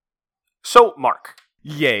So, Mark,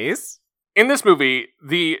 Yes. in this movie,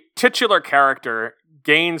 the titular character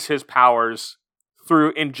gains his powers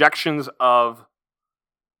through injections of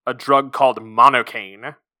a drug called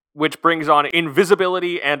monocaine, which brings on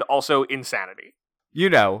invisibility and also insanity. You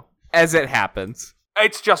know, as it happens.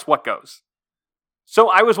 It's just what goes. So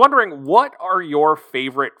I was wondering, what are your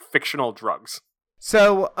favorite fictional drugs?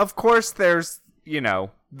 So, of course, there's,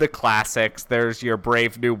 the classics. There's your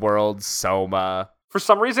Brave New World, Soma. For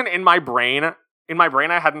some reason, in my brain,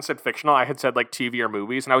 I hadn't said fictional. I had said like TV or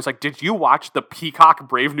movies, and I was like, "Did you watch the Peacock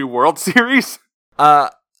Brave New World series?"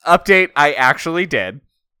 Update, I actually did.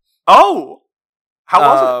 Oh! How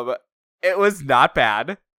was it? It was not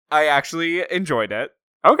bad. I actually enjoyed it.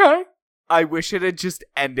 Okay. I wish it had just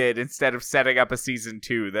ended instead of setting up a season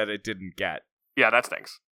 2 that it didn't get. Yeah, that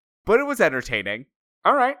stinks. But it was entertaining.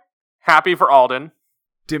 All right. Happy for Alden.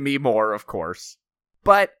 Demi Moore, of course.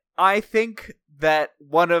 But I think that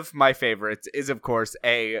one of my favorites is, of course,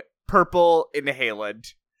 a purple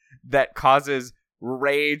inhalant that causes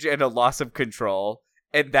rage and a loss of control.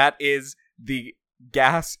 And that is the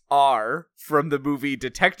gas R from the movie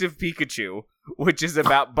Detective Pikachu, which is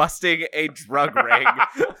about busting a drug ring.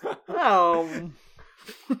 Oh.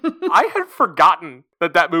 I had forgotten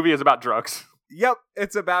that movie is about drugs. Yep,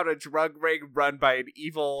 it's about a drug ring run by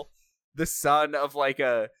the son of like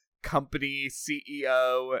a company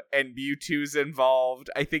CEO, and Mewtwo's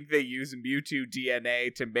involved. I think they use Mewtwo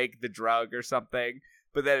DNA to make the drug or something,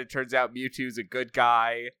 but then it turns out Mewtwo's a good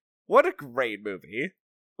guy. What a great movie.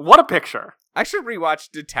 What a picture. I should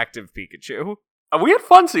rewatch Detective Pikachu. We had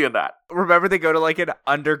fun seeing that. Remember they go to like an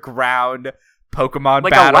underground Pokemon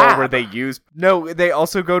like battle where they they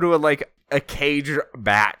also go to a cage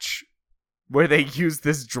match where they use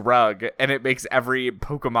this drug and it makes every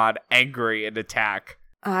Pokemon angry and attack.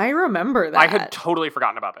 I remember that. I had totally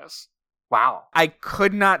forgotten about this. Wow. I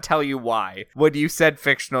could not tell you why. When you said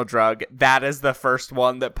fictional drug, that is the first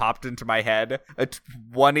one that popped into my head. A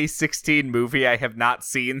 2016 movie I have not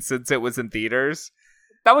seen since it was in theaters.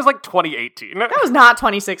 That was like 2018. That was not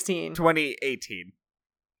 2016. 2018.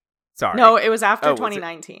 Sorry. No, it was after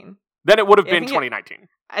 2019. Then it would have been 2019.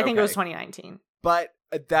 I think it was 2019. But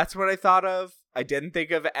that's what I thought of. I didn't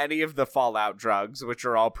think of any of the Fallout drugs, which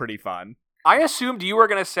are all pretty fun. I assumed you were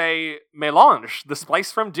going to say Melange, the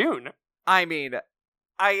spice from Dune. I mean,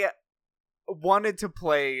 I wanted to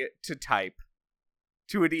play to type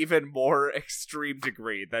to an even more extreme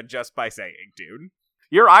degree than just by saying Dune.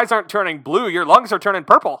 Your eyes aren't turning blue, your lungs are turning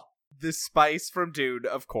purple. The spice from Dune,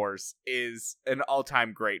 of course, is an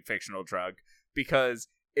all-time great fictional drug, because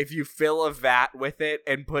if you fill a vat with it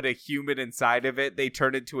and put a human inside of it, they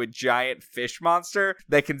turn into a giant fish monster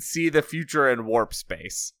that can see the future in warp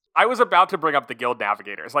space. I was about to bring up the Guild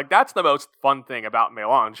Navigators. Like, that's the most fun thing about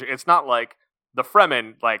Melange. It's not like the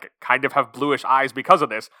Fremen, like, kind of have bluish eyes because of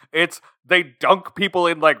this. It's, they dunk people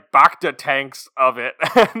in, like, Bacta tanks of it,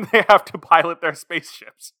 and they have to pilot their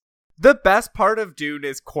spaceships. The best part of Dune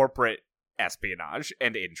is corporate espionage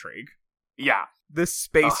and intrigue. Yeah. The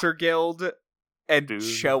Spacer Guild and Dune.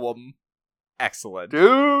 Sho'em. Excellent.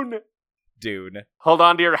 Dune! Hold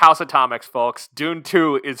on to your House Atomics, folks. Dune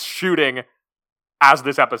 2 is shooting as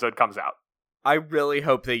this episode comes out. I really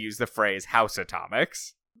hope they use the phrase House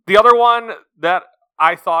Atomics. The other one that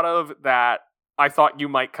I thought of that I thought you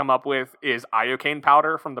might come up with is iocane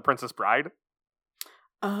powder from The Princess Bride.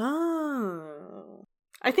 Oh.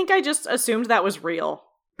 I think I just assumed that was real.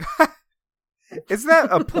 Isn't that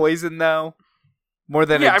a poison, though? More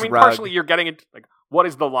than a drug? Yeah, I mean, partially you're getting into, like, what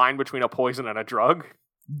is the line between a poison and a drug?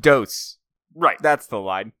 Dose. Right. That's the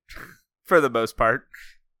line. For the most part.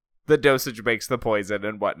 The dosage makes the poison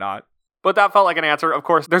and whatnot. But that felt like an answer. Of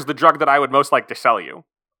course, there's the drug that I would most like to sell you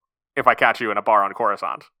if I catch you in a bar on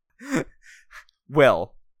Coruscant.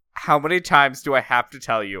 Will, how many times do I have to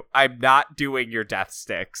tell you I'm not doing your death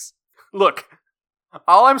sticks? Look,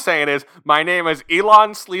 all I'm saying is my name is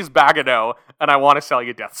Elon Sleazebagano, and I want to sell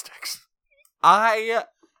you death sticks. I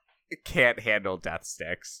can't handle death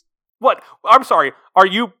sticks. What? I'm sorry. Are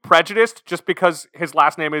you prejudiced just because his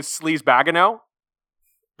last name is Sleazebagano?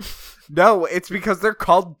 No, it's because they're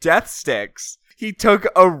called death sticks. He took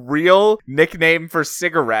a real nickname for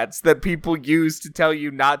cigarettes that people use to tell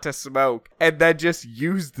you not to smoke, and then just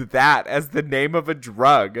used that as the name of a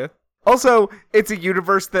drug. Also, it's a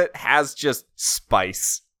universe that has just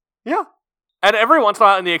spice. Yeah. And every once in a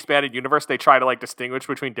while in the expanded universe, they try to, like, distinguish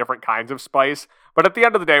between different kinds of spice. But at the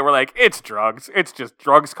end of the day, we're like, it's drugs. It's just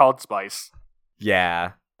drugs called spice.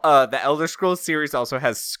 Yeah. The Elder Scrolls series also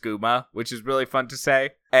has skooma, which is really fun to say.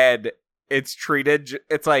 And it's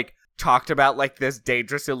like talked about like this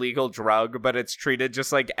dangerous illegal drug, but it's treated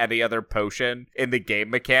just like any other potion in the game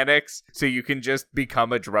mechanics, so you can just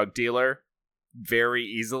become a drug dealer very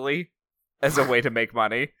easily as a way to make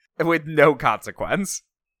money with no consequence.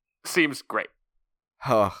 Seems great.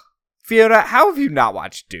 Oh. Fiona, how have you not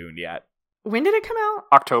watched Dune yet? When did it come out?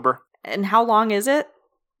 October. And how long is it?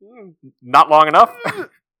 Not long enough.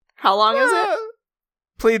 How long is it?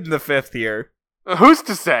 Pleading the fifth here. Who's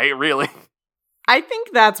to say, really? I think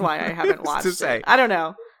that's why I haven't Who's watched to say? it. I don't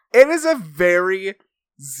know. It is a very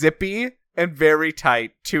zippy and very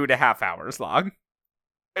tight 2.5 hours long.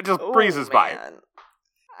 It just breezes by. Man.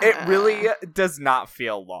 It really does not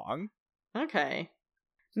feel long. Okay.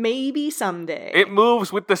 Maybe someday. It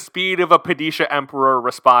moves with the speed of a Padisha emperor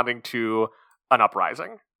responding to an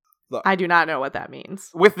uprising. I do not know what that means.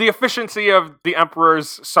 With the efficiency of the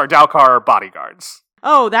emperor's Sardaukar bodyguards.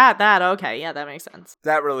 Oh, that. Okay. Yeah, that makes sense.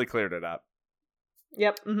 That really cleared it up.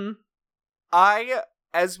 Yep. Mm-hmm. I,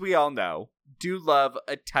 as we all know, do love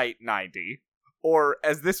a tight 90. Or,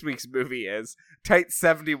 as this week's movie is, tight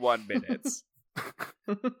 71 minutes.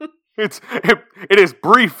 It is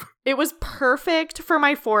brief. It was perfect for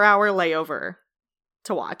my 4-hour layover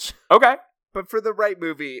to watch. Okay. But for the right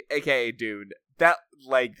movie, aka Dune, that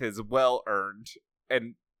length is well earned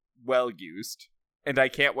and well used. And I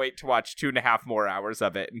can't wait to watch 2.5 more hours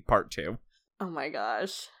of it in part 2. Oh my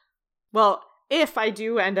gosh. Well, if I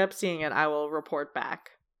do end up seeing it, I will report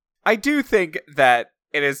back. I do think that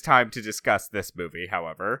it is time to discuss this movie,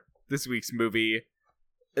 however. This week's movie,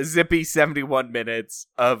 a zippy 71 minutes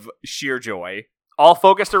of sheer joy. All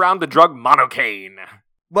focused around the drug monocaine.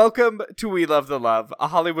 Welcome to We Love the Love, a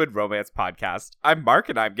Hollywood romance podcast. I'm Mark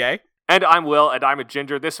and I'm gay. And I'm Will and I'm a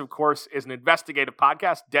ginger. This, of course, is an investigative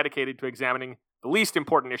podcast dedicated to examining the least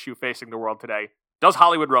important issue facing the world today. Does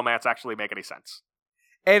Hollywood romance actually make any sense?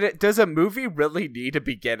 And does a movie really need a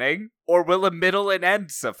beginning, or will a middle and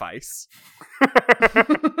end suffice?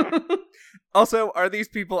 Also, are these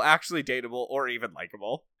people actually dateable or even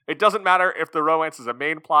likable? It doesn't matter if the romance is a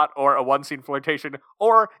main plot or a one-scene flirtation,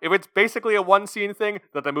 or if it's basically a one-scene thing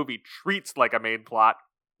that the movie treats like a main plot.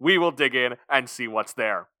 We will dig in and see what's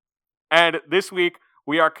there. And this week,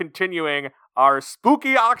 we are continuing our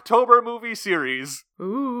spooky October movie series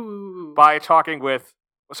Ooh. by talking with...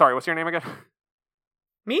 Sorry, what's your name again?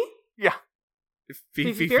 Me? Yeah.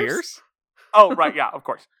 Fifi Fierce? Fierce? Oh, right, yeah, of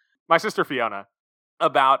course. My sister Fiona,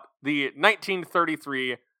 about the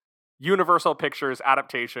 1933 Universal Pictures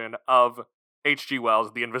adaptation of H.G.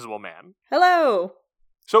 Wells' The Invisible Man. Hello.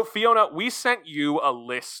 So, Fiona, we sent you a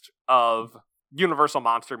list of Universal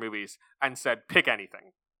monster movies and said, pick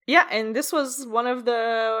anything. Yeah, and this was one of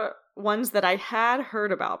the ones that I had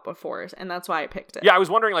heard about before, and that's why I picked it. Yeah, I was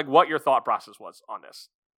wondering, like, what your thought process was on this.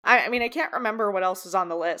 I mean, I can't remember what else is on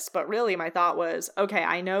the list, but really my thought was, okay,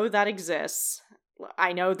 I know that exists.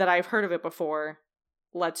 I know that I've heard of it before.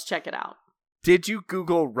 Let's check it out. Did you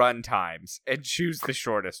Google run times and choose the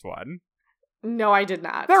shortest one? No, I did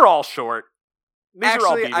not. They're all short. These are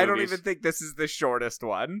all Actually, B I don't movies. even think this is the shortest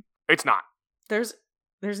one. It's not. There's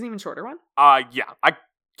an even shorter one? Yeah. I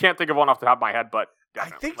can't think of one off the top of my head, but I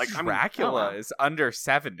definitely. think Like, I mean, Dracula wow. is under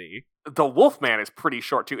 70. the Wolfman is pretty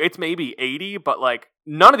short, too. It's maybe 80, but, like,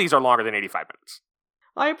 none of these are longer than 85 minutes.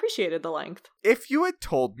 Well, I appreciated the length. If you had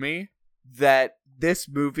told me that this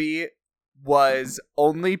movie was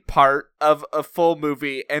only part of a full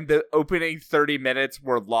movie and the opening 30 minutes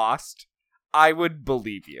were lost, I would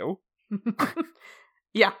believe you.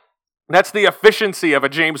 Yeah. That's the efficiency of a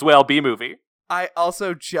James Whale B movie. I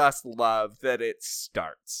also just love that it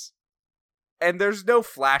starts. And there's no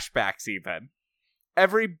flashbacks even.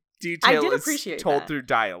 Every detail did is appreciate told that. through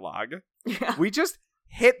dialogue. Yeah. We just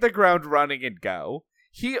hit the ground running and go.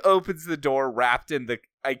 He opens the door wrapped in the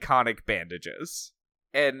iconic bandages.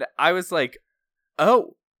 And I was like,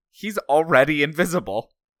 oh, he's already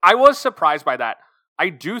invisible. I was surprised by that. I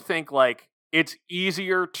do think, like, it's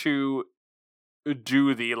easier to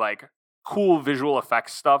do the, like, cool visual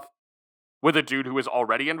effects stuff with a dude who is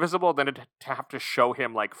already invisible than to have to show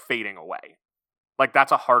him, like, fading away. Like,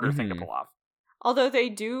 that's a harder thing to pull off. Although they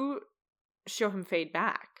do show him fade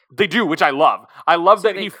back. They do, which I love. I love So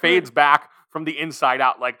that they he could- fades back from the inside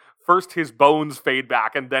out. Like, first his bones fade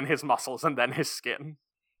back, and then his muscles, and then his skin.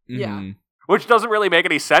 Yeah. Mhm. Which doesn't really make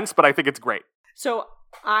any sense, but I think it's great. So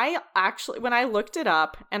I actually, when I looked it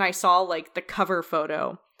up and I saw like the cover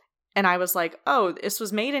photo, and I was like, oh, this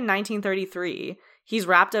was made in 1933. He's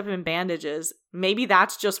wrapped up in bandages. Maybe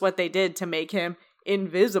that's just what they did to make him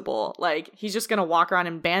invisible. Like, he's just going to walk around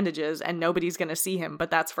in bandages and nobody's going to see him,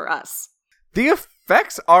 but that's for us. The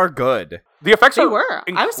effects are good. The effects They are were.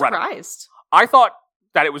 I was incredible. surprised. I thought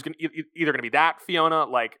that it was either going to be that Fiona,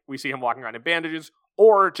 like we see him walking around in bandages,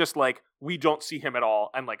 or just like we don't see him at all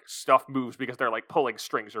and like stuff moves because they're like pulling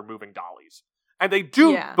strings or moving dollies. And they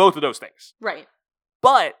do both of those things. Right.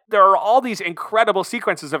 But there are all these incredible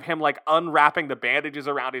sequences of him like unwrapping the bandages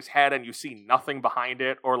around his head and you see nothing behind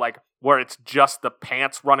it, or like where it's just the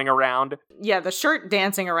pants running around. Yeah, the shirt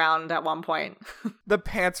dancing around at one point. The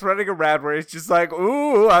pants running around where he's just like,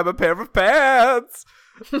 ooh, I'm a pair of pants.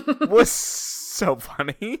 Was so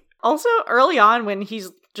funny. Also, early on when he's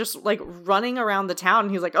just like running around the town,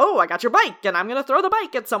 he's like, oh, I got your bike and I'm going to throw the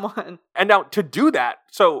bike at someone. And now to do that,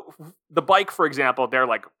 so the bike, for example, they're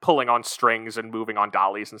like pulling on strings and moving on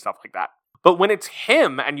dollies and stuff like that. But when it's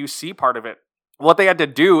him and you see part of it, what they had to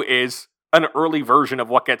do is an early version of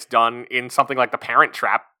what gets done in something like The Parent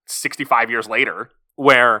Trap 65 years later,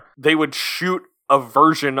 where they would shoot a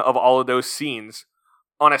version of all of those scenes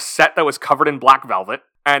on a set that was covered in black velvet,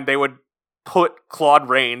 and they would put Claude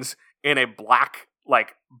Rains in a black,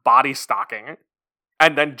 like, body stocking,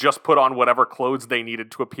 and then just put on whatever clothes they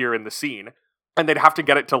needed to appear in the scene. And they'd have to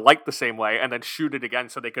get it to light the same way, and then shoot it again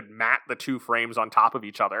so they could mat the two frames on top of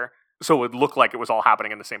each other, so it would look like it was all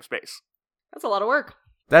happening in the same space. That's a lot of work.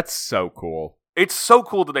 That's so cool. It's so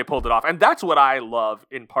cool that they pulled it off, and that's what I love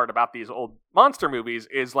in part about these old monster movies,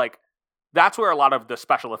 is like, that's where a lot of the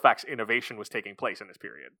special effects innovation was taking place in this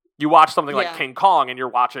period. You watch something like King Kong, and you're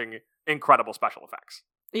watching incredible special effects.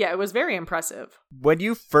 Yeah, it was very impressive. When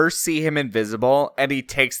you first see him invisible, and he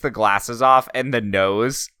takes the glasses off, and the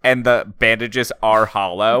nose, and the bandages are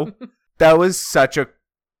hollow, that was such a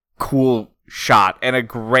cool shot, and a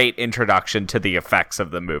great introduction to the effects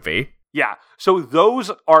of the movie. Yeah, so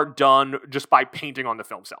those are done just by painting on the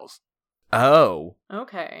film cells. Oh.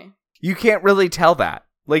 Okay. You can't really tell that.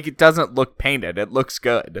 Like, it doesn't look painted. It looks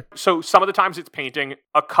good. So some of the times it's painting.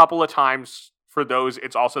 A couple of times for those,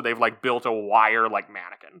 it's also they've like built a wire like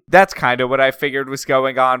mannequin. That's kind of what I figured was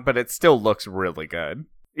going on, but it still looks really good.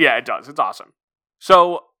 Yeah, it does. It's awesome.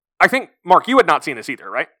 So I think, Mark, you had not seen this either,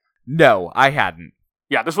 right? No, I hadn't.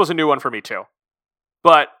 Yeah, this was a new one for me too.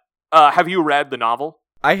 But have you read the novel?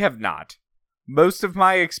 I have not. Most of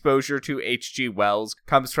my exposure to H.G. Wells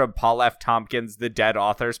comes from Paul F. Tompkins' The Dead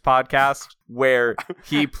Authors podcast, where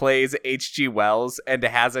he plays H.G. Wells and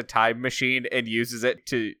has a time machine and uses it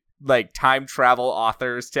to, like, time travel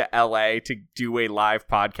authors to LA to do a live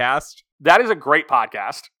podcast. That is a great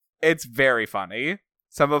podcast. It's very funny.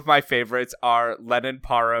 Some of my favorites are Lennon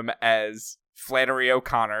Parham as Flannery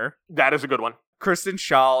O'Connor. That is a good one. Kristen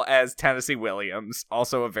Schaal as Tennessee Williams,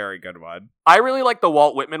 also a very good one. I really like the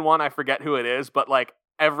Walt Whitman one. I forget who it is, but like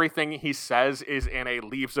everything he says is in a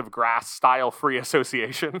Leaves of Grass style free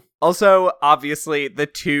association. Also, obviously, the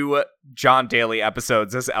two John Daly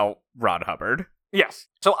episodes as L. Ron Hubbard. Yes.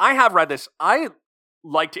 So I have read this. I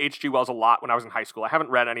liked H.G. Wells a lot when I was in high school. I haven't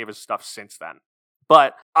read any of his stuff since then.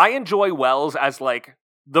 But I enjoy Wells as like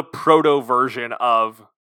the proto version of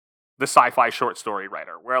the sci-fi short story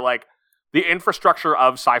writer, where like the infrastructure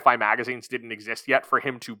of sci-fi magazines didn't exist yet for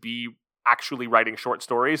him to be actually writing short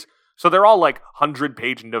stories. So they're all like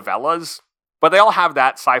 100-page novellas, but they all have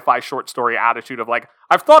that sci-fi short story attitude of like,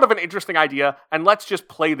 I've thought of an interesting idea and let's just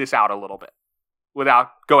play this out a little bit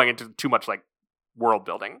without going into too much like world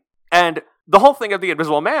building. And the whole thing of The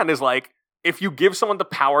Invisible Man is like, if you give someone the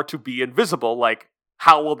power to be invisible, like,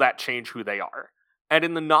 how will that change who they are? And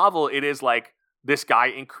in the novel, it is like, this guy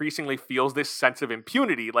increasingly feels this sense of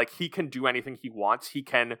impunity. Like, he can do anything he wants. He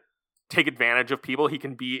can take advantage of people. He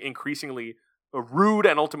can be increasingly rude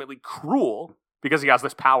and ultimately cruel because he has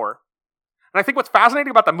this power. And I think what's fascinating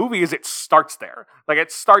about the movie is it starts there. Like,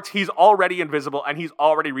 it starts, he's already invisible, and he's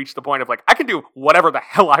already reached the point of, like, I can do whatever the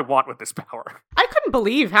hell I want with this power. I couldn't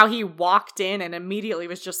believe how he walked in and immediately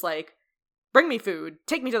was just like, bring me food,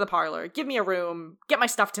 take me to the parlor, give me a room, get my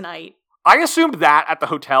stuff tonight. I assumed that at the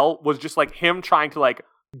hotel was just like him trying to like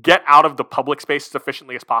get out of the public space as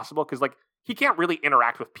efficiently as possible, because like he can't really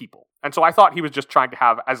interact with people. And so I thought he was just trying to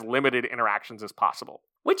have as limited interactions as possible.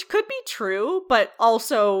 Which could be true, but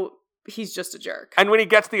also he's just a jerk. And when he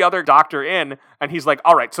gets the other doctor in and he's like,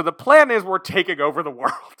 all right, so the plan is we're taking over the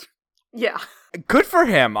world. Yeah. Good for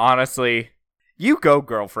him, honestly. You go,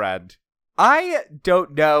 girlfriend. I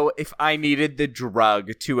don't know if I needed the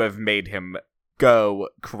drug to have made him go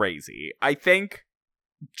crazy. I think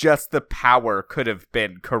just the power could have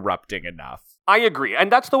been corrupting enough. I agree,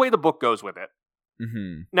 and that's the way the book goes with it.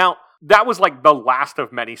 Mm-hmm. Now, that was like the last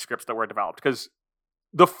of many scripts that were developed, because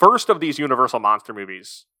the first of these Universal monster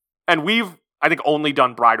movies, and we've, I think, only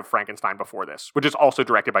done Bride of Frankenstein before this, which is also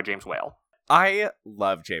directed by James Whale. I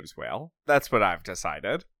love James Whale. That's what I've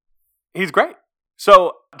decided. He's great.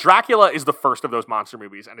 So, Dracula is the first of those monster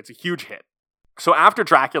movies, and it's a huge hit. So after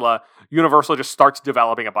Dracula, Universal just starts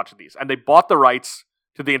developing a bunch of these. And they bought the rights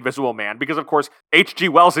to The Invisible Man because, of course, H.G.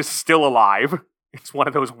 Wells is still alive. It's one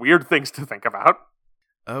of those weird things to think about.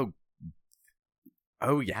 Oh,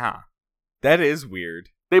 yeah. That is weird.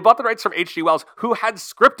 They bought the rights from H.G. Wells, who had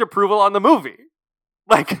script approval on the movie.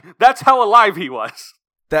 Like, that's how alive he was.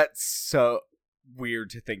 That's so weird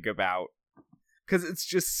to think about. Because it's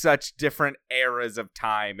just such different eras of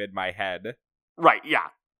time in my head. Right, yeah.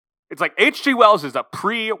 It's like H.G. Wells is a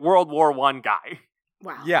pre-World War I guy.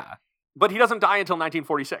 Wow. Yeah. But he doesn't die until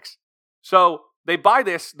 1946. So they buy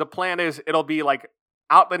this. The plan is it'll be like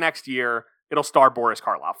out the next year. It'll star Boris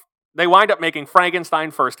Karloff. They wind up making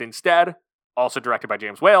Frankenstein first instead, also directed by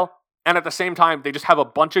James Whale. And at the same time, they just have a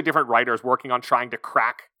bunch of different writers working on trying to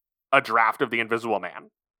crack a draft of The Invisible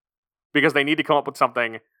Man. Because they need to come up with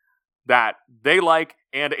something that they like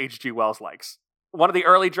and H.G. Wells likes. One of the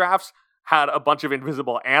early drafts had a bunch of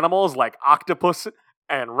invisible animals like octopus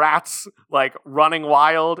and rats like running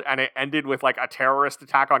wild, and it ended with like a terrorist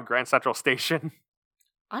attack on Grand Central Station.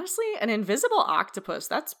 Honestly, an invisible octopus,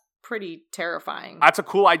 that's pretty terrifying. That's a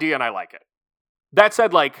cool idea and I like it. That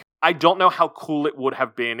said, like, I don't know how cool it would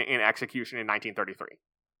have been in execution in 1933.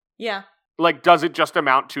 Yeah. Like, does it just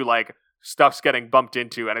amount to like stuff's getting bumped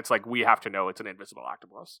into and it's like we have to know it's an invisible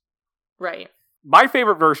octopus? Right. My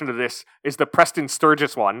favorite version of this is the Preston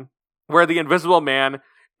Sturges one, where the Invisible Man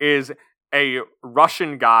is a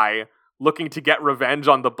Russian guy looking to get revenge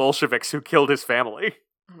on the Bolsheviks who killed his family.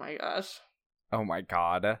 Oh my gosh. Oh my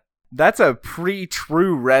god. That's a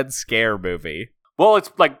pre-true Red Scare movie. Well,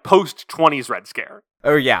 it's like post-20s Red Scare.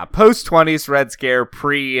 Oh yeah, post-20s Red Scare,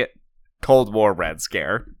 pre-Cold War Red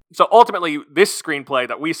Scare. So ultimately, this screenplay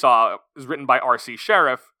that we saw is written by R.C.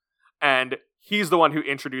 Sheriff, and he's the one who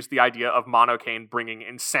introduced the idea of Monocaine bringing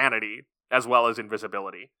insanity as well as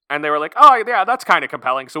invisibility. And they were like, oh yeah, that's kind of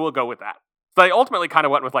compelling, so we'll go with that. So they ultimately kind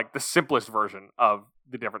of went with like the simplest version of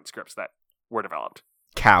the different scripts that were developed.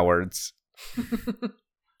 Cowards.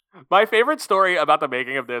 My favorite story about the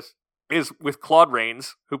making of this is with Claude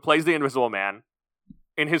Rains, who plays the Invisible Man,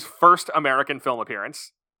 in his first American film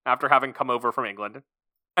appearance after having come over from England.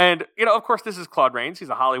 And, you know, of course, this is Claude Rains. He's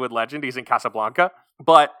a Hollywood legend. He's in Casablanca.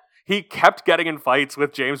 But he kept getting in fights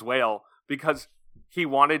with James Whale because he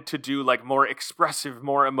wanted to do, like, more expressive,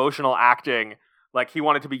 more emotional acting. Like, he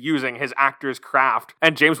wanted to be using his actor's craft.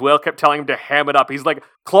 And James Whale kept telling him to ham it up. He's like,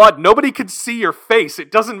 Claude, nobody can see your face.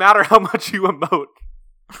 It doesn't matter how much you emote.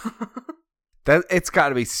 It's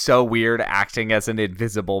gotta be so weird acting as an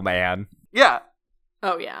invisible man. Yeah.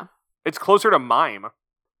 Oh yeah. It's closer to mime.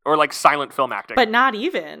 Or, like, silent film acting. But not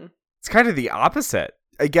even. It's kind of the opposite.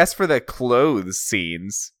 I guess for the clothes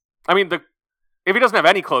scenes. I mean, if he doesn't have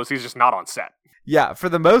any clothes, he's just not on set. Yeah, for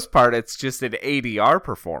the most part, it's just an ADR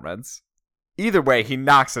performance. Either way, he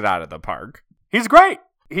knocks it out of the park. He's great.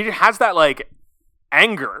 He has that, like,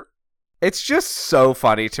 anger. It's just so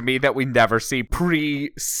funny to me that we never see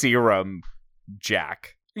pre-serum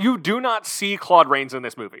Jack. You do not see Claude Rains in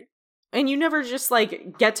this movie. And you never just,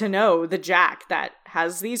 like, get to know the Jack that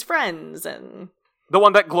has these friends and... The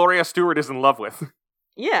one that Gloria Stewart is in love with.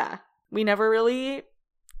 Yeah. We never really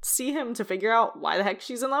see him to figure out why the heck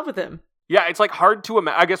she's in love with him. Yeah, it's, like, hard to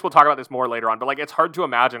imagine. I guess we'll talk about this more later on, but, like, it's hard to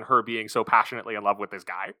imagine her being so passionately in love with this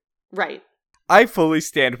guy. Right. I fully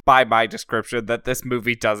stand by my description that this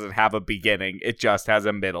movie doesn't have a beginning. It just has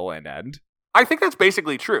a middle and end. I think that's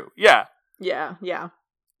basically true. Yeah. Yeah, yeah.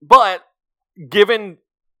 But given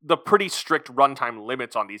the pretty strict runtime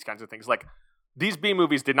limits on these kinds of things, like, these B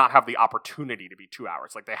movies did not have the opportunity to be 2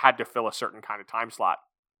 hours. Like, they had to fill a certain kind of time slot.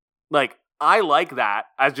 Like, I like that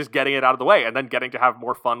as just getting it out of the way and then getting to have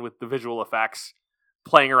more fun with the visual effects,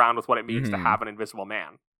 playing around with what it means to have an Invisible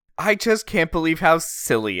Man. I just can't believe how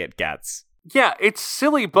silly it gets. Yeah, it's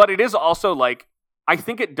silly, but it is also, like, I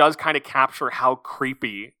think it does kind of capture how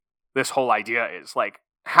creepy this whole idea is. Like,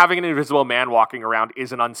 having an Invisible Man walking around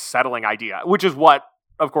is an unsettling idea, which is what,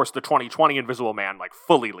 of course, the 2020 Invisible Man, like,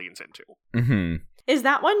 fully leans into. Mm-hmm. Is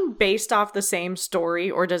that one based off the same story,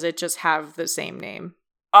 or does it just have the same name?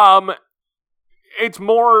 It's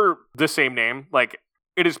more the same name. Like,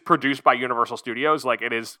 it is produced by Universal Studios. Like,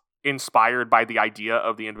 it is inspired by the idea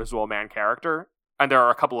of the Invisible Man character. And there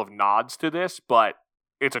are a couple of nods to this, but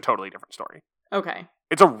it's a totally different story. Okay.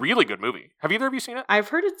 It's a really good movie. Have either of you seen it? I've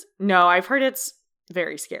heard it's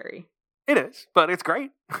very scary. It is, but it's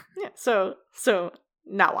great. Yeah, so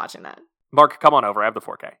not watching that. Mark, come on over. I have the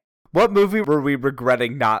 4K. What movie were we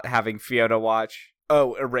regretting not having Fiona watch?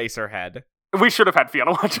 Oh, Eraserhead. We should have had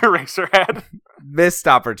Fiona watch Eraserhead. Missed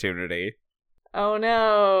opportunity. Oh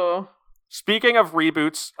no. Speaking of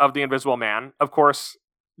reboots of The Invisible Man, of course,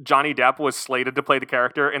 Johnny Depp was slated to play the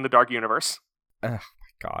character in The Dark Universe. Oh my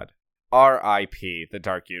god. R.I.P. the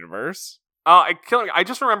Dark Universe. I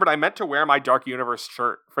just remembered I meant to wear my Dark Universe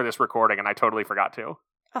shirt for this recording, and I totally forgot to.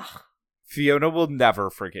 Ugh. Fiona will never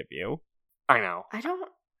forgive you. I know. I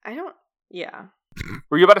don't. Yeah.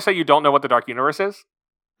 Were you about to say you don't know what the Dark Universe is?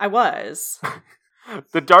 I was.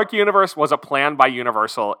 The Dark Universe was a plan by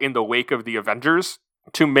Universal in the wake of the Avengers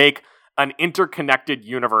to make an interconnected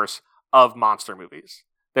universe of monster movies.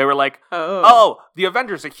 They were like, oh, the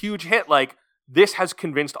Avengers, a huge hit. Like, this has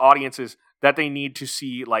convinced audiences that they need to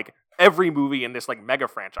see, like, every movie in this, like, mega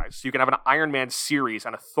franchise. So you can have an Iron Man series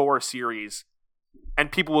and a Thor series,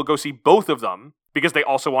 and people will go see both of them because they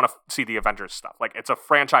also want to see the Avengers stuff. Like, it's a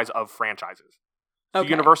franchise of franchises. So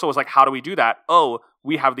Universal was like, how do we do that? Oh,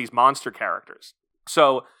 we have these monster characters.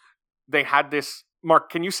 So they had this... Mark,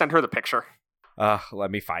 can you send her the picture? Let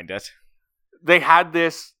me find it. They had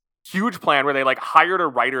this huge plan where they, like, hired a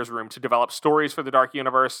writer's room to develop stories for the Dark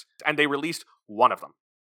Universe, and they released one of them.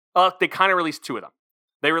 They kind of released two of them.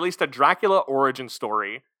 They released a Dracula origin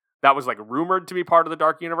story that was, like, rumored to be part of the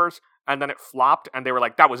Dark Universe, and then it flopped, and they were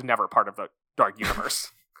like, that was never part of the Dark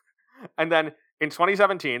Universe. And then in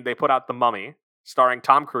 2017, they put out The Mummy, starring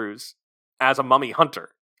Tom Cruise as a mummy hunter.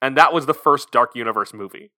 And that was the first Dark Universe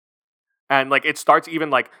movie. And, like, it starts even,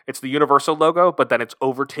 like, it's the Universal logo, but then it's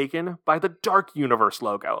overtaken by the Dark Universe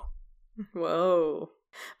logo. Whoa.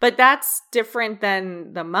 But that's different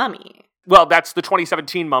than The Mummy. Well, that's the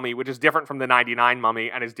 2017 Mummy, which is different from the 99 Mummy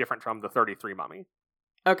and is different from the 33 Mummy.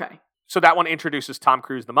 Okay. So that one introduces Tom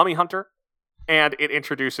Cruise, the mummy hunter, and it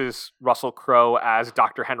introduces Russell Crowe as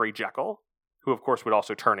Dr. Henry Jekyll, who, of course, would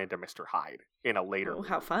also turn into Mr. Hyde in a later movie.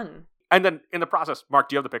 How fun. And then in the process, Mark,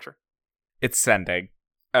 do you have the picture? It's sending.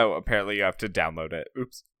 Oh, apparently you have to download it.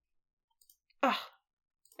 Oops.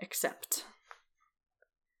 Accept.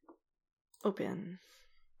 Open.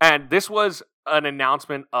 And this was an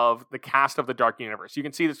announcement of the cast of the Dark Universe. You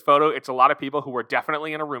can see this photo. It's a lot of people who were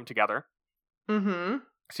definitely in a room together. Mm-hmm.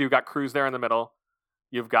 So you've got Cruise there in the middle.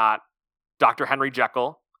 You've got Dr. Henry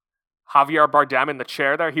Jekyll. Javier Bardem in the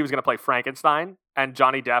chair there. He was going to play Frankenstein. And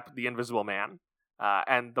Johnny Depp, the Invisible Man.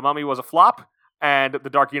 And The Mummy was a flop. And the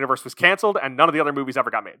Dark Universe was canceled. And none of the other movies ever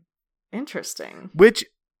got made. Interesting. Which,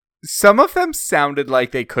 some of them sounded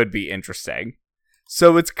like they could be interesting.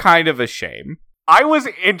 So it's kind of a shame. I was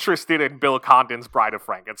interested in Bill Condon's Bride of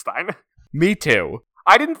Frankenstein. Me too.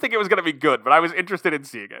 I didn't think it was going to be good, but I was interested in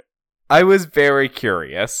seeing it. I was very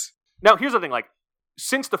curious. Now, here's the thing, like,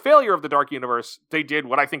 since the failure of the Dark Universe, they did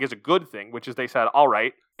what I think is a good thing, which is they said, all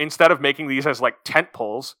right, instead of making these as, like, tent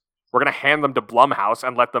poles, we're going to hand them to Blumhouse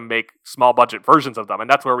and let them make small-budget versions of them. And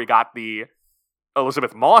that's where we got the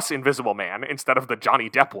Elizabeth Moss Invisible Man instead of the Johnny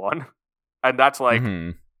Depp one. And that's, like,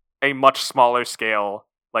 a much smaller scale,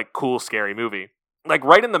 like, cool, scary movie. Like,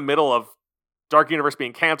 right in the middle of Dark Universe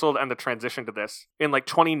being canceled and the transition to this, in, like,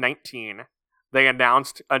 2019, they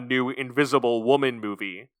announced a new Invisible Woman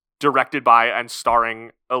movie directed by and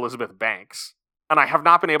starring Elizabeth Banks. And I have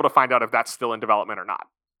not been able to find out if that's still in development or not.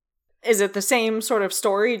 Is it the same sort of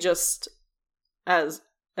story, just as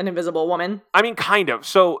an Invisible Woman? I mean, kind of.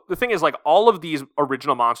 So the thing is, like, all of these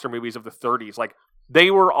original monster movies of the 30s, like, they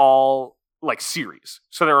were all, like, series.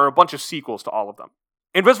 So there are a bunch of sequels to all of them.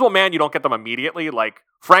 Invisible Man, you don't get them immediately. Like,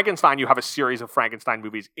 Frankenstein, you have a series of Frankenstein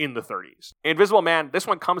movies in the 30s. Invisible Man, this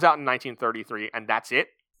one comes out in 1933, and that's it.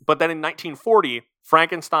 But then in 1940,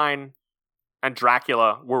 Frankenstein and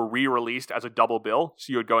Dracula were re-released as a double bill,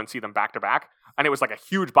 so you would go and see them back to back. And it was like a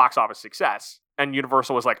huge box office success. And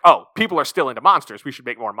Universal was like, oh, people are still into monsters. We should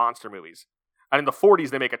make more monster movies. And in the 40s,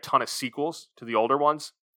 they make a ton of sequels to the older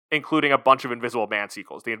ones, including a bunch of Invisible Man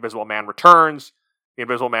sequels. The Invisible Man Returns, The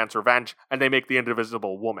Invisible Man's Revenge, and they make The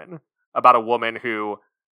Indivisible Woman, about a woman who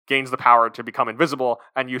gains the power to become invisible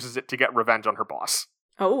and uses it to get revenge on her boss.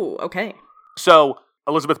 Oh, okay. So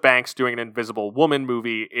Elizabeth Banks doing an Invisible Woman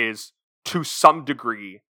movie is, to some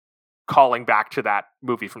degree, calling back to that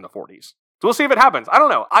movie from the 40s. So we'll see if it happens. I don't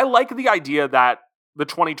know. I like the idea that the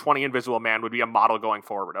 2020 Invisible Man would be a model going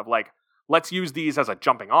forward of, like, let's use these as a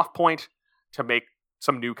jumping off point to make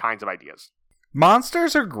some new kinds of ideas.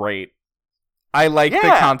 Monsters are great. I like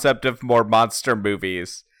the concept of more monster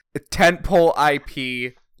movies. Tentpole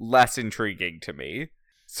IP, less intriguing to me.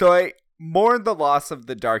 So I mourn the loss of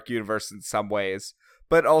the Dark Universe in some ways,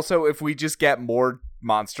 but also if we just get more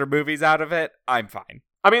monster movies out of it, I'm fine.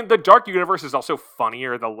 I mean, the Dark Universe is also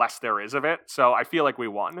funnier the less there is of it, so I feel like we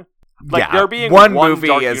won. Like, there being one movie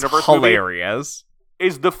Dark is Universe hilarious. Movie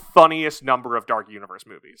is the funniest number of Dark Universe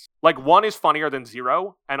movies. Like, 1 is funnier than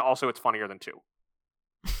 0, and also it's funnier than 2.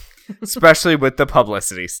 Especially with the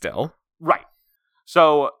publicity still. Right.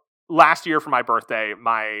 So, last year for my birthday,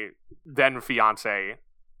 my then fiance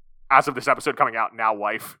as of this episode coming out, now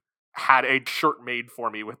wife, had a shirt made for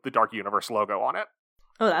me with the Dark Universe logo on it.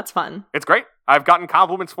 Oh, that's fun. It's great. I've gotten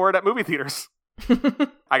compliments for it at movie theaters.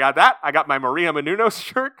 I got that. I got my Maria Menounos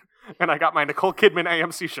shirt, and I got my Nicole Kidman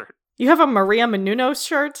AMC shirt. You have a Maria Menounos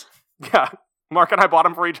shirt? Yeah. Mark and I bought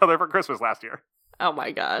them for each other for Christmas last year. Oh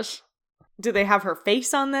my gosh. Do they have her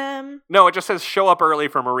face on them? No, it just says show up early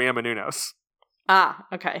for Maria Menounos. Ah,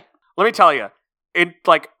 okay. Let me tell you, in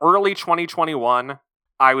like early 2021,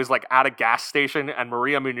 I was like at a gas station and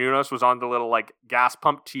Maria Menounos was on the little like gas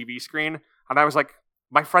pump TV screen. And I was like,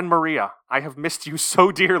 my friend Maria, I have missed you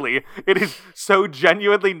so dearly. It is so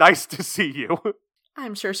genuinely nice to see you.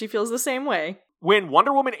 I'm sure she feels the same way. When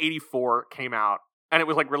Wonder Woman 84 came out, and it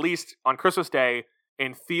was like released on Christmas Day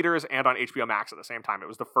in theaters and on HBO Max at the same time. It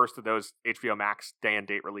was the first of those HBO Max day and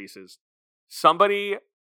date releases. Somebody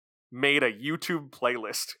made a YouTube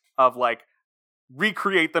playlist of like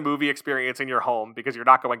recreate the movie experience in your home because you're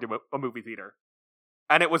not going to a movie theater.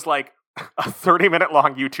 And it was like a 30-minute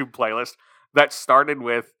long YouTube playlist that started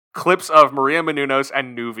with clips of Maria Menounos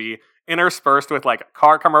and Nuvi interspersed with like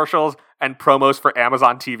car commercials and promos for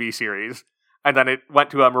Amazon TV series. And then it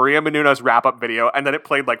went to a Maria Menounos wrap-up video, and then it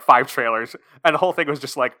played like 5 trailers. And the whole thing was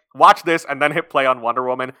just like, watch this, and then hit play on Wonder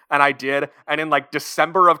Woman. And I did. And in like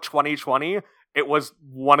December of 2020, it was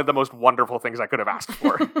one of the most wonderful things I could have asked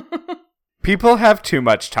for. People have too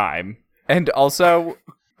much time, and also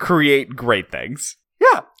create great things.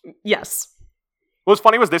 Yeah. Yes. What was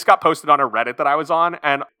funny was this got posted on a Reddit that I was on,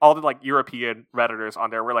 and all the like European Redditors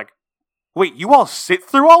on there were like, wait, you all sit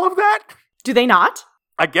through all of that? Do they not?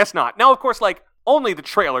 I guess not. Now, of course, like, only the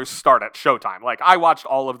trailers start at Showtime. Like, I watched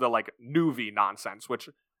all of the, like, Nuvi nonsense, which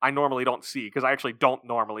I normally don't see, because I actually don't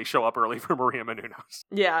normally show up early for Maria Menounos.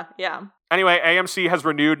 Yeah, yeah. Anyway, AMC has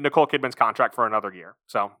renewed Nicole Kidman's contract for another year,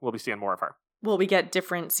 so we'll be seeing more of her. Will we get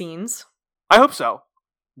different scenes? I hope so.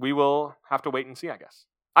 We will have to wait and see, I guess.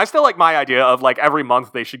 I still like my idea of, like, every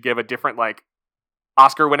month they should give a different, like,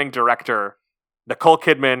 Oscar-winning director, Nicole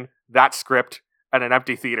Kidman, that script, and an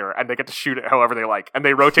empty theater, and they get to shoot it however they like. And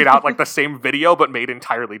they rotate out like the same video, but made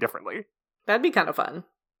entirely differently. That'd be kind of fun.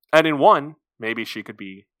 And in one, maybe she could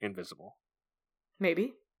be invisible.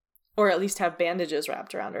 Maybe. Or at least have bandages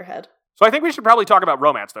wrapped around her head. So I think we should probably talk about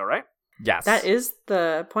romance, though, right? Yes. That is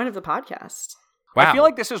the point of the podcast. Wow. I feel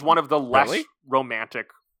like this is one of the less Really? romantic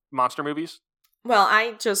monster movies. Well,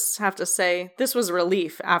 I just have to say, this was a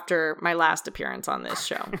relief after my last appearance on this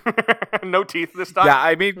show. No teeth this time? Yeah,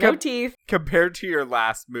 I mean, No teeth. compared to your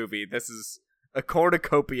last movie, this is a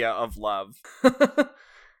cornucopia of love.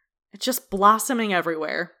 It's just blossoming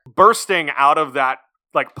everywhere. Bursting out of that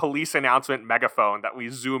like police announcement megaphone that we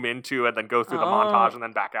zoom into and then go through the montage and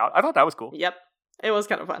then back out. I thought that was cool. Yep. It was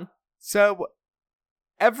kind of fun. So,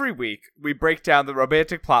 every week, we break down the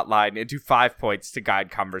romantic plotline into 5 points to guide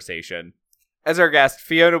conversation. As our guest,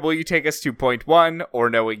 Fiona, will you take us to point 1,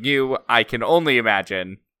 or knowing you, I can only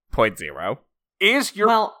imagine, point 0? Is your...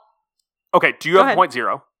 Well, okay, do you go have ahead. point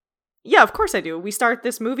 0? yeah, of course I do. We start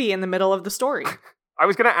this movie in the middle of the story. I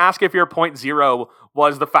was going to ask if your point 0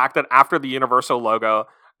 was the fact that after the Universal logo,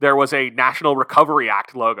 there was a National Recovery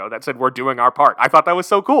Act logo that said, we're doing our part. I thought that was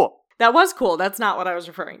so cool. That was cool. That's not what I was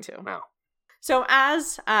referring to. No. So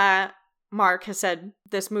as Mark has said,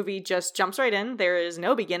 this movie just jumps right in. There is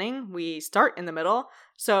no beginning. We start in the middle.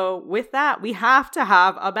 So with that, we have to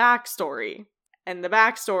have a backstory. And the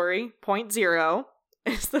backstory, point 0,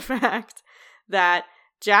 is the fact that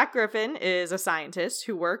Jack Griffin is a scientist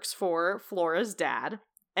who works for Flora's dad,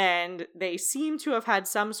 and they seem to have had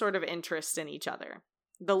some sort of interest in each other.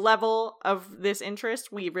 The level of this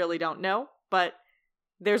interest, we really don't know, but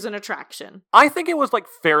there's an attraction. I think it was like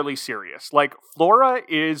fairly serious. Like Flora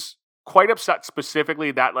is quite upset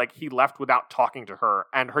specifically that like he left without talking to her,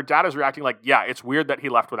 and her dad is reacting like, yeah, it's weird that he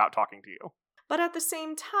left without talking to you. But at the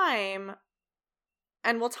same time,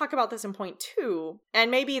 and we'll talk about this in point 2, and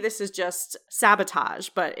maybe this is just sabotage,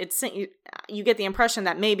 but it's you get the impression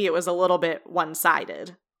that maybe it was a little bit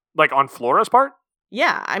one-sided. Like on Flora's part?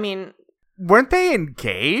 Yeah, I mean, Weren't they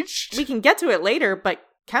engaged? we can get to it later, but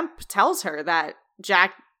Kemp tells her that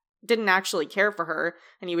Jack didn't actually care for her,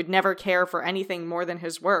 and he would never care for anything more than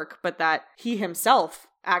his work, but that he himself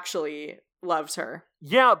actually loves her.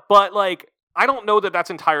 Yeah, but like, I don't know that that's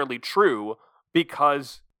entirely true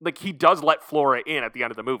because like he does let Flora in at the end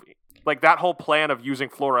of the movie. Like that whole plan of using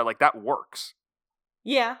Flora, like that works.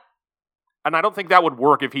 Yeah. And I don't think that would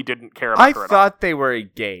work if he didn't care about I her at all. thought they were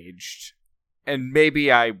engaged, and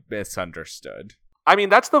maybe I misunderstood. I mean,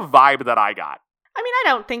 that's the vibe that I got. I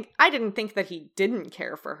mean, I didn't think that he didn't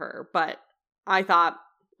care for her, but I thought,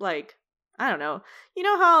 like, I don't know. You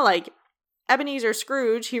know how, like, Ebenezer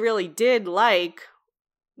Scrooge, he really did like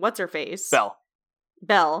what's-her-face?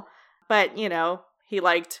 Belle. But, you know, he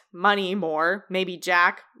liked money more. Maybe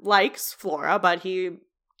Jack likes Flora, but he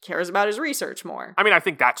cares about his research more. I mean, I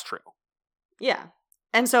think that's true. Yeah.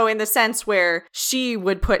 And so in the sense where she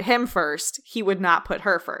would put him first, he would not put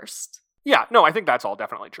her first. Yeah, no, I think that's all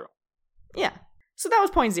definitely true. Yeah. So that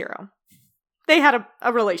was point 0. They had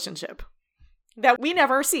a relationship that we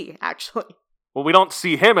never see, actually. Well, we don't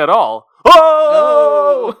see him at all.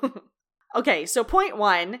 Oh! Okay, so point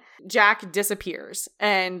 1, Jack disappears,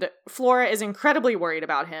 and Flora is incredibly worried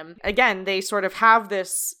about him. Again, they sort of have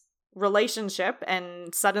this relationship,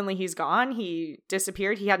 and suddenly he's gone. He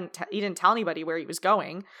disappeared. He didn't tell anybody where he was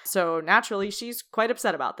going. So naturally, she's quite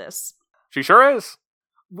upset about this. She sure is.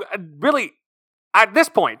 Really, at this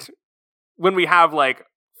point, when we have, like,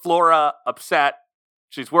 Flora upset,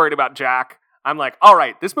 she's worried about Jack, I'm like, all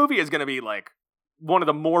right, this movie is going to be, like, one of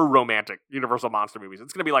the more romantic Universal Monster movies.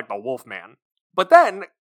 It's going to be like The Wolfman. But then,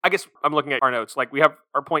 I guess I'm looking at our notes, like, we have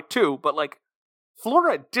our point 2, but, like,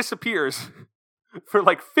 Flora disappears for,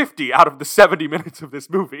 like, 50 out of the 70 minutes of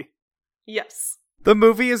this movie. Yes. The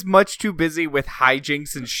movie is much too busy with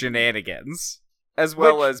hijinks and shenanigans, as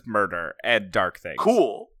well as murder and dark things.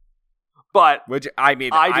 Cool. But Which, I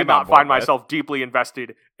mean, I did not find with. myself deeply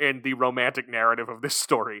invested in the romantic narrative of this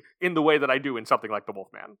story in the way that I do in something like The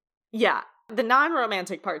Wolfman. Yeah. The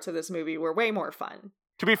non-romantic parts of this movie were way more fun.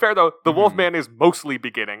 To be fair, though, The Wolfman is mostly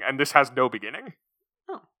beginning, and this has no beginning.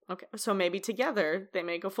 Oh, okay. So maybe together they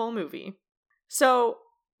make a full movie. So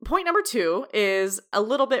point number 2 is a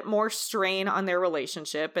little bit more strain on their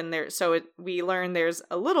relationship, and we learn there's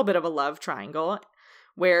a little bit of a love triangle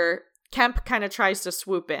where Kemp kind of tries to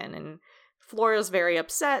swoop in, and Flora's very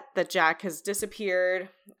upset that Jack has disappeared.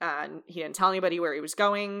 He didn't tell anybody where he was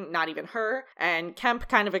going, not even her. And Kemp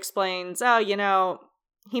kind of explains, oh, you know,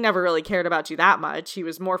 he never really cared about you that much. He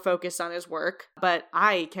was more focused on his work, but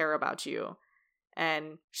I care about you.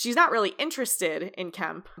 And she's not really interested in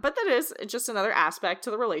Kemp, but that is just another aspect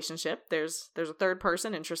to the relationship. There's a third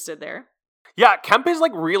person interested there. Yeah, Kemp is,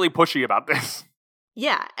 like, really pushy about this.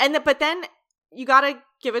 Yeah, but then you gotta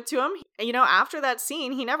give it to him. You know, after that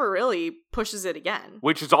scene, he never really pushes it again.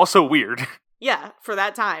 Which is also weird. Yeah, for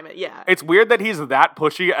that time, yeah. It's weird that he's that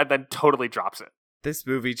pushy and then totally drops it. This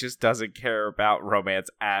movie just doesn't care about romance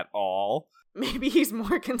at all. Maybe he's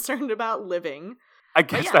more concerned about living. I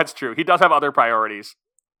guess that's true. He does have other priorities.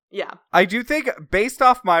 Yeah. I do think, based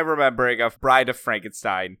off my remembering of Bride of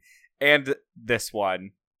Frankenstein and this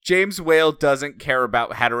one, James Whale doesn't care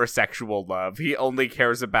about heterosexual love. He only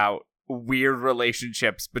cares about weird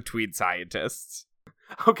relationships between scientists.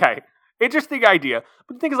 Okay, interesting idea.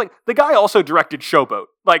 But the thing is, like, the guy also directed Showboat.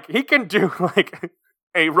 Like, he can do, like,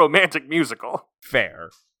 a romantic musical. Fair.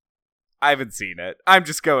 I haven't seen it. I'm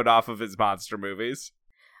just going off of his monster movies.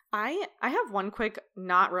 I have one quick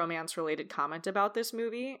not romance related comment about this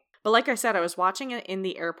movie. But like I said, I was watching it in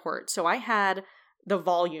the airport, so I had the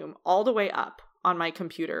volume all the way up on my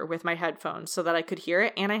computer with my headphones so that I could hear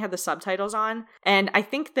it, and I had the subtitles on. And I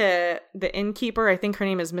think the innkeeper, I think her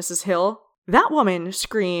name is Mrs. Hill, that woman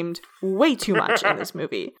screamed way too much in this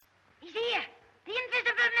movie. He's here! The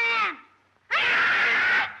Invisible Man!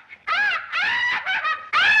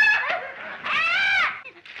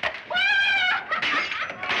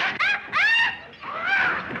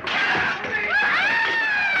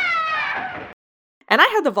 And I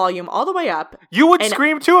had the volume all the way up. You would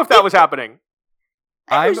scream too if that was happening.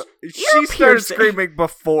 She started screaming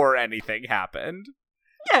before anything happened.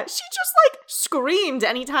 Yeah, she just, like, screamed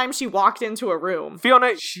anytime she walked into a room.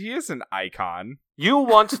 Fiona, She is an icon. you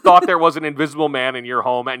once thought there was an invisible man in your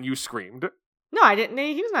home and you screamed. No, I didn't.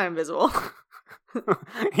 He was not invisible.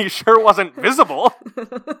 He sure wasn't visible.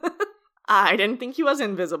 I didn't think he was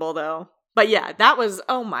invisible, though. But yeah, that was,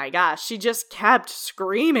 oh my gosh, she just kept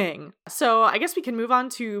screaming. So I guess we can move on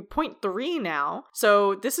to point 3 now.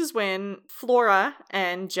 So this is when Flora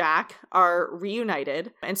and Jack are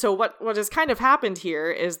reunited. And so what has kind of happened here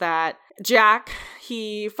is that Jack,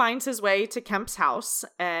 he finds his way to Kemp's house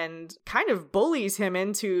and kind of bullies him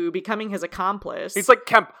into becoming his accomplice. He's like,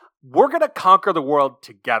 Kemp, we're gonna conquer the world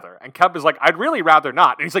together. And Kemp is like, I'd really rather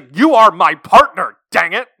not. And he's like, you are my partner,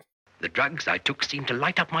 dang it. The drugs I took seemed to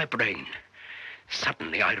light up my brain.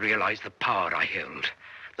 Suddenly I realized the power I held.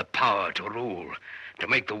 The power to rule, to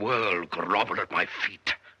make the world grovel at my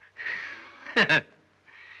feet.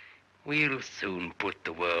 We'll soon put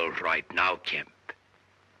the world right now, Kemp.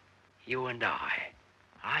 You and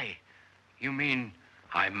I. You mean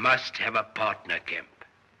I must have a partner, Kemp.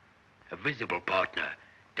 A visible partner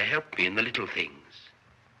to help me in the little things.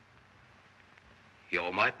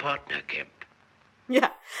 You're my partner, Kemp.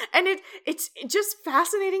 Yeah, and it's just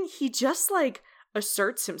fascinating. He just, like,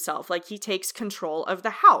 asserts himself. Like, he takes control of the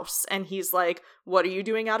house, and he's like, what are you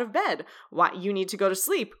doing out of bed? Why, you need to go to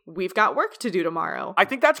sleep. We've got work to do tomorrow. I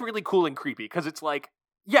think that's really cool and creepy, because it's like,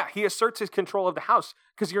 yeah, he asserts his control of the house,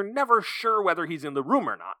 because you're never sure whether he's in the room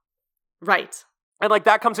or not. Right. And, like,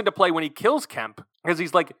 that comes into play when he kills Kemp, because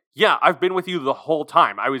he's like, yeah, I've been with you the whole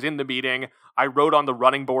time. I was in the meeting. I rode on the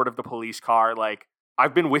running board of the police car. Like,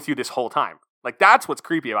 I've been with you this whole time. Like, that's what's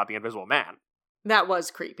creepy about the Invisible Man. That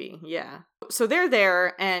was creepy, yeah. So they're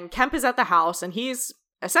there, and Kemp is at the house, and he's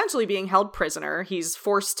essentially being held prisoner. He's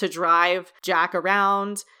forced to drive Jack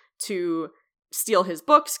around to steal his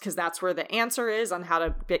books, because that's where the answer is on how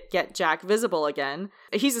to get Jack visible again.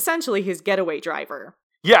 He's essentially his getaway driver.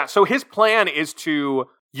 Yeah, so his plan is to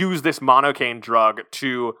use this monocaine drug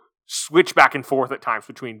to switch back and forth at times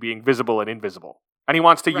between being visible and invisible. And he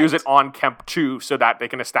wants to use it on Kemp too, so that they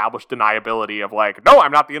can establish deniability of like, no,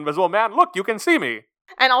 I'm not the Invisible Man. Look, you can see me.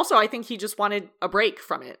 And also, I think he just wanted a break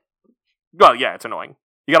from it. Well, yeah, it's annoying.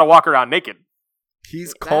 You gotta walk around naked.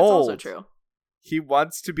 He's cold. That's also true. He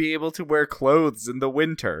wants to be able to wear clothes in the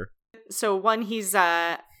winter. So when he's,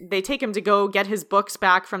 they take him to go get his books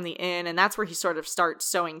back from the inn, and that's where he sort of starts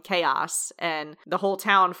sowing chaos, and the whole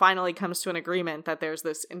town finally comes to an agreement that there's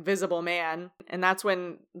this invisible man, and that's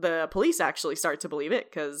when the police actually start to believe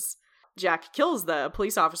it, because Jack kills the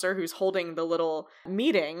police officer who's holding the little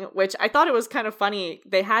meeting, which I thought it was kind of funny.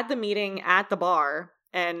 They had the meeting at the bar,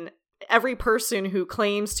 and every person who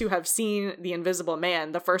claims to have seen the Invisible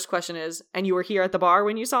Man, the first question is, and you were here at the bar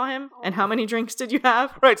when you saw him? And how many drinks did you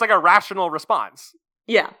have? Right, it's like a rational response.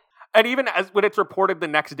 Yeah. And even as when it's reported the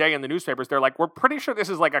next day in the newspapers, they're like, we're pretty sure this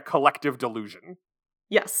is like a collective delusion.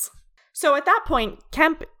 Yes. So at that point,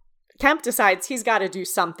 Kemp decides he's got to do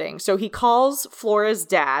something. So he calls Flora's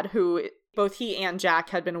dad, who both he and Jack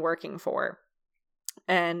had been working for.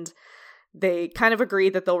 And they kind of agree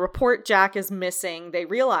that they'll report Jack as missing. They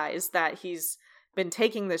realize that he's been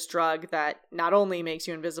taking this drug that not only makes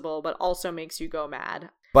you invisible, but also makes you go mad.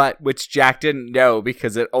 But which Jack didn't know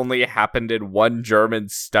because it only happened in one German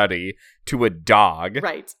study to a dog.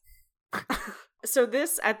 Right. So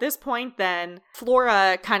at this point then,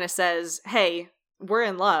 Flora kind of says, hey, we're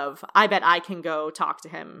in love. I bet I can go talk to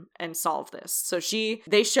him and solve this. So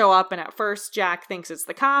they show up, and at first Jack thinks it's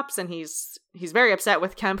the cops, and he's very upset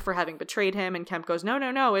with Kemp for having betrayed him, and Kemp goes,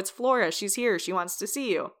 no, it's Flora. She's here. She wants to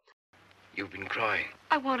see you. You've been crying.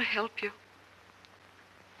 I want to help you.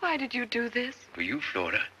 Why did you do this? For you,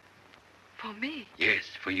 Flora. For me? Yes,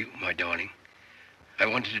 for you, my darling. I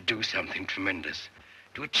wanted to do something tremendous.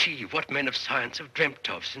 To achieve what men of science have dreamt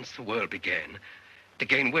of since the world began. To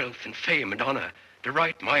gain wealth and fame and honor. To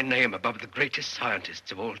write my name above the greatest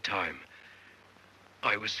scientists of all time.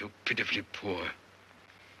 I was so pitifully poor.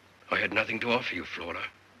 I had nothing to offer you, Flora.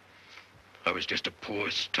 I was just a poor,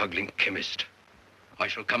 struggling chemist. I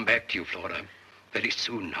shall come back to you, Flora, very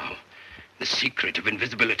soon now. The secret of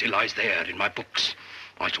invisibility lies there in my books.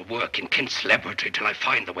 I shall work in Kent's laboratory till I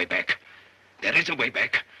find the way back. There is a way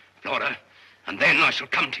back, Flora, and then I shall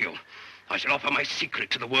come to you. I shall offer my secret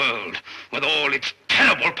to the world with all its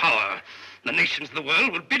terrible power. The nations of the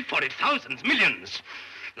world will bid for it, thousands, millions.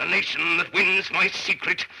 The nation that wins my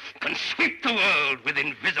secret can sweep the world with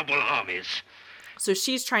invisible armies. So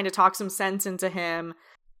she's trying to talk some sense into him.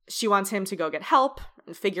 She wants him to go get help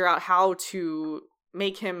and figure out how to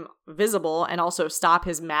make him visible and also stop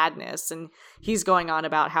his madness. And he's going on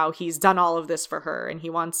about how he's done all of this for her and he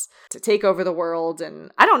wants to take over the world. And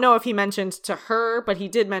I don't know if he mentioned to her, but he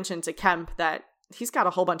did mention to Kemp that he's got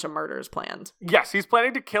a whole bunch of murders planned. Yes, he's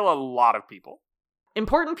planning to kill a lot of people.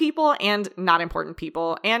 Important people and not important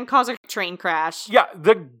people, and cause a train crash. Yeah,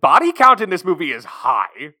 the body count in this movie is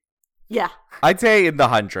high. Yeah. I'd say in the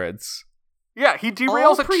hundreds. Yeah, he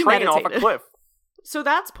derails a train off a cliff. So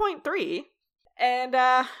that's point 3. And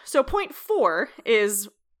so point 4 is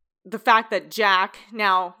the fact that Jack,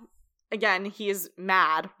 now, again, he is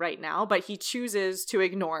mad right now, but he chooses to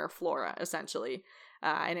ignore Flora, essentially.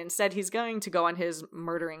 And instead, he's going to go on his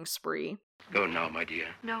murdering spree. Go now, my dear.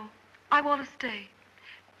 No, I want to stay.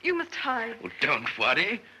 You must hide. Well, don't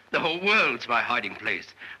worry. The whole world's my hiding place.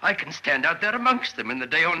 I can stand out there amongst them in the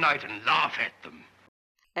day or night and laugh at them.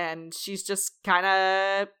 And she's just kind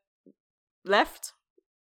of left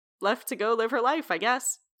to go live her life, I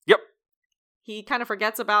guess. Yep. He kind of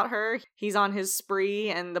forgets about her. He's on his spree,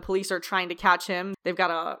 and the police are trying to catch him. They've got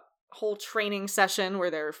a whole training session where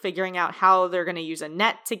they're figuring out how they're going to use a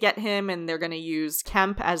net to get him, and they're going to use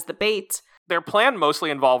Kemp as the bait. Their plan mostly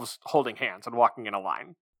involves holding hands and walking in a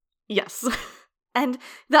line. Yes. And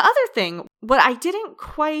the other thing, what I didn't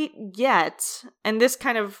quite get, and this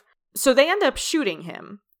kind of... So they end up shooting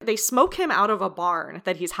him, They smoke him out of a barn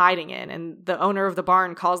that he's hiding in, and the owner of the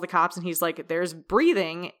barn calls the cops and he's like, there's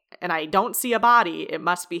breathing and I don't see a body. It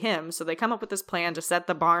must be him. So they come up with this plan to set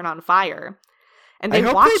the barn on fire. And they I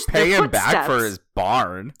hope watch they pay the him back for footsteps. his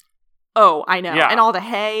barn. Oh, I know. Yeah. And all the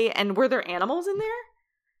hay. And were there animals in there?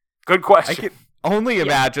 Good I question. can only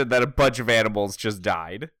imagine that a bunch of animals just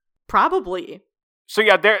died. Probably. So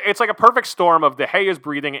yeah, it's like a perfect storm of the hay is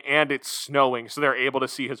breathing and it's snowing, so they're able to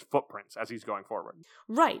see his footprints as he's going forward.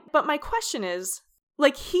 Right. But my question is,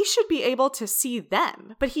 like, he should be able to see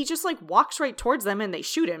them, but he just, like, walks right towards them and they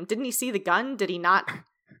shoot him. Didn't he see the gun? Did he not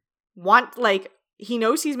want, like, he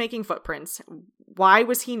knows he's making footprints. Why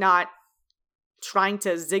was he not trying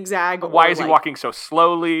to zigzag? Why or, is he like- walking so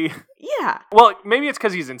slowly? Yeah, Well, maybe it's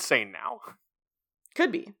because he's insane now.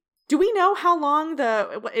 could be. Do we know how long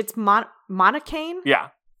it's monocaine? Yeah.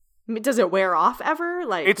 Does it wear off ever?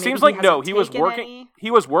 Like, It maybe seems like no, hasn't he was taken working any? he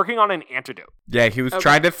was working on an antidote. Yeah, he was Okay.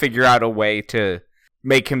 trying to figure out a way to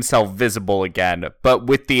make himself visible again, but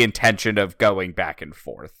with the intention of going back and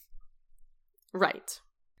forth. Right.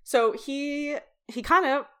 So he kind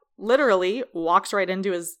of literally walks right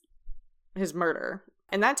into his murder.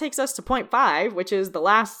 And that takes us to point 5, which is the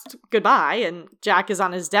last goodbye. And Jack is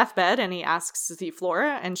on his deathbed and he asks to see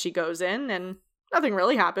Flora, and she goes in and nothing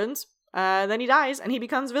really happens. Then he dies and he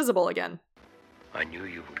becomes visible again. I knew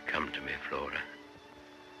you would come to me, Flora.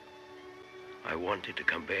 I wanted to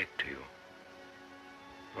come back to you.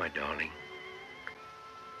 My darling,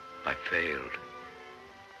 I failed.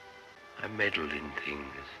 I meddled in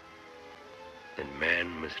things that man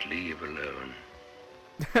must leave alone.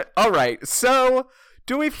 All right, so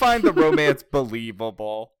do we find the romance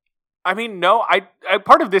believable? I mean, no, I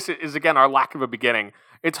part of this is again our lack of a beginning.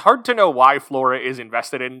 It's hard to know why Flora is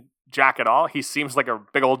invested in Jack at all. He seems like a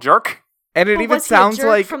big old jerk. And it But even was he a sounds jerk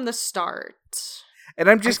like, from the start. and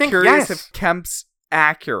I'm just think curious yes. if Kemp's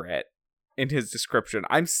accurate in his description.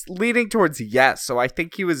 I'm leaning towards yes, so I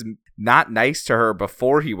think he was not nice to her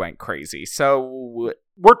before he went crazy. So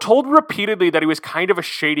We're told repeatedly that he was kind of a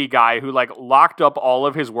shady guy who like locked up all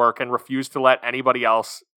of his work and refused to let anybody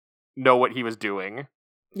else know what he was doing.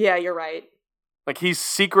 Yeah, you're right. Like he's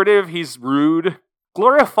secretive, he's rude.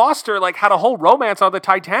 Gloria Foster like had a whole romance on the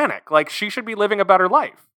Titanic. Like she should be living a better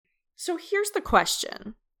life. So here's the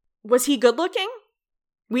question. Was he good looking?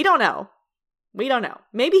 We don't know. We don't know.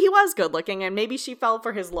 Maybe he was good looking and maybe she fell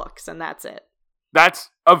for his looks and that's it. That's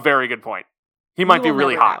a very good point. He might We be will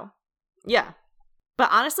really never hot. know. Yeah. But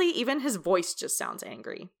honestly, even his voice just sounds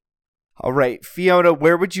angry. all right, Fiona,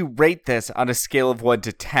 where would you rate this on a scale of 1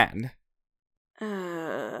 to 10?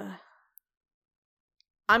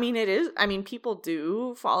 I mean, it is. I mean, people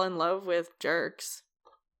do fall in love with jerks.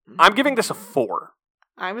 I'm giving this a 4.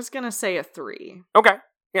 I was going to say a 3. Okay.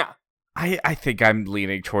 Yeah. I think I'm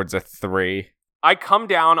leaning towards a 3. I come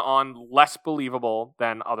down on less believable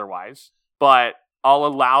than otherwise, but I'll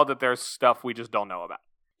allow that there's stuff we just don't know about.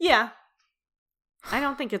 Yeah. I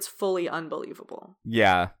don't think it's fully unbelievable.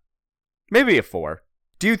 Yeah. Maybe a 4.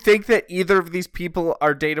 Do you think that either of these people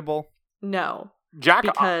are dateable? No. Jack,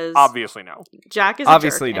 Because- obviously no. Jack is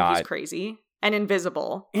Obviously a jerk, and not. he's crazy and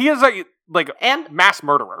invisible. He is a like And mass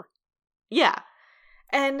murderer. yeah.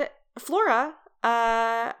 And Flora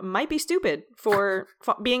might be stupid for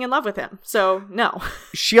being in love with him. So, no.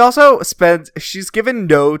 She also she's given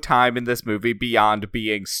no time in this movie beyond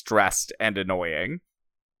being stressed and annoying.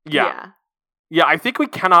 Yeah. I think we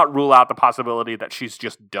cannot rule out the possibility that she's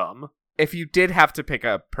just dumb. If you did have to pick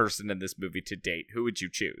a person in this movie to date, who would you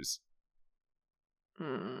choose?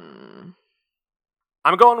 Hmm.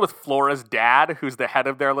 I'm going with Flora's dad, who's the head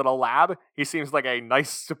of their little lab. He seems like a nice,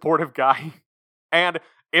 supportive guy. And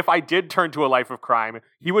if I did turn to a life of crime,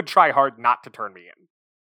 he would try hard not to turn me in.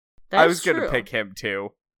 That's I was going to true. pick him too.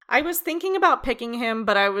 I was thinking about picking him,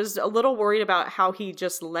 but I was a little worried about how he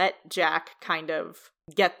just let Jack kind of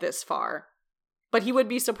get this far. But he would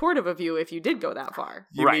be supportive of you if you did go that far.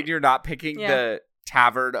 You Right. mean you're not picking Yeah. the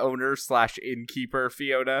tavern owner / innkeeper,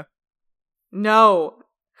 Fiona? No.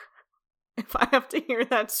 If I have to hear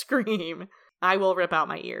that scream, I will rip out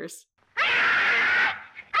my ears.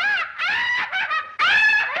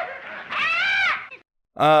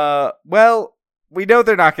 Well, we know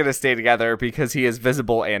they're not going to stay together because he is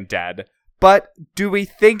visible and dead. But do we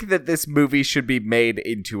think that this movie should be made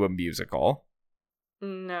into a musical?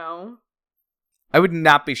 No. I would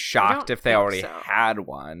not be I shocked don't if they think already so. had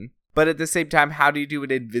one. But at the same time, how do you do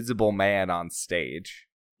an invisible man on stage?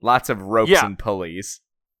 Lots of ropes Yeah. and pulleys.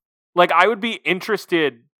 Like, I would be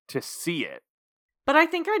interested to see it. But I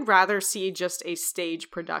think I'd rather see just a stage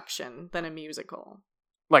production than a musical.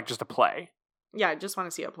 Like, just a play. Yeah, I just want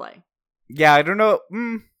to see a play. Yeah, I don't know.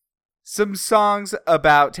 some songs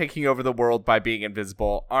about taking over the world by being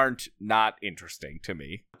invisible aren't not interesting to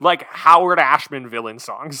me. Like Howard Ashman villain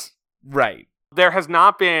songs. Right. There has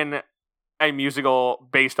not been a musical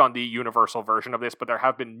based on the Universal version of this, but there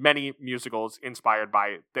have been many musicals inspired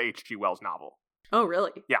by the H.G. Wells novel. Oh,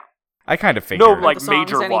 really? I kind of figured. No, Are like the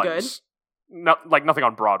songs major any ones. No, like nothing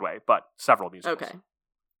on Broadway, but several musicals. Okay.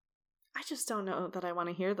 I just don't know that I want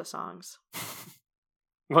to hear the songs.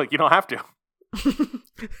 Well, you don't have to.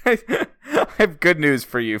 I have good news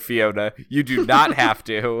for you, Fiona. You do not have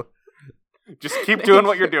to. Just keep doing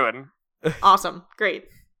what you're doing. Awesome. Great.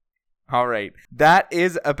 All right. That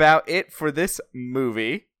is about it for this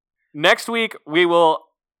movie. Next week, we will,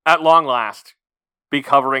 at long last, be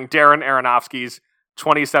covering Darren Aronofsky's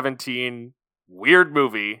 2017 weird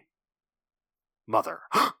movie, Mother.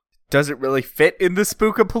 Does it really fit in the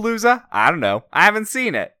Spookapalooza? I don't know. I haven't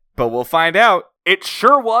seen it, but we'll find out. It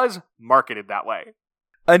sure was marketed that way.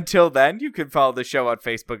 Until then, you can follow the show on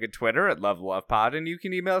Facebook and Twitter at Love the Love Pod, and you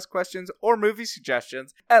can email us questions or movie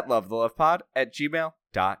suggestions at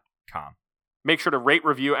lovethelovepod@gmail.com. Make sure to rate,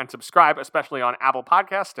 review, and subscribe, especially on Apple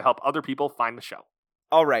Podcasts, to help other people find the show.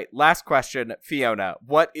 All right, last question, Fiona.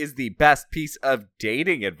 What is the best piece of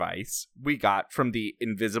dating advice we got from the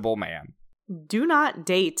Invisible Man? Do not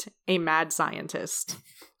date a mad scientist.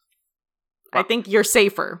 I think you're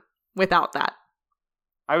safer without that.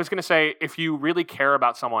 I was going to say, if you really care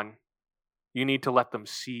about someone, you need to let them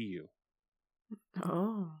see you.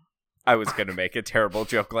 Oh. I was going to make a terrible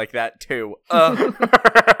joke like that, too.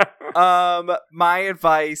 My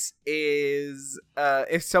advice is,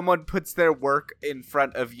 if someone puts their work in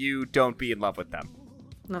front of you, don't be in love with them.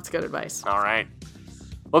 That's good advice. All right.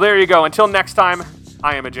 Well, there you go. Until next time,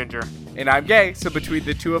 I am a Ginger. And I'm gay, so between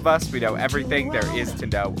the two of us, we know everything there is to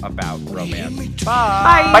know about romance.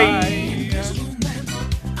 Bye. Bye.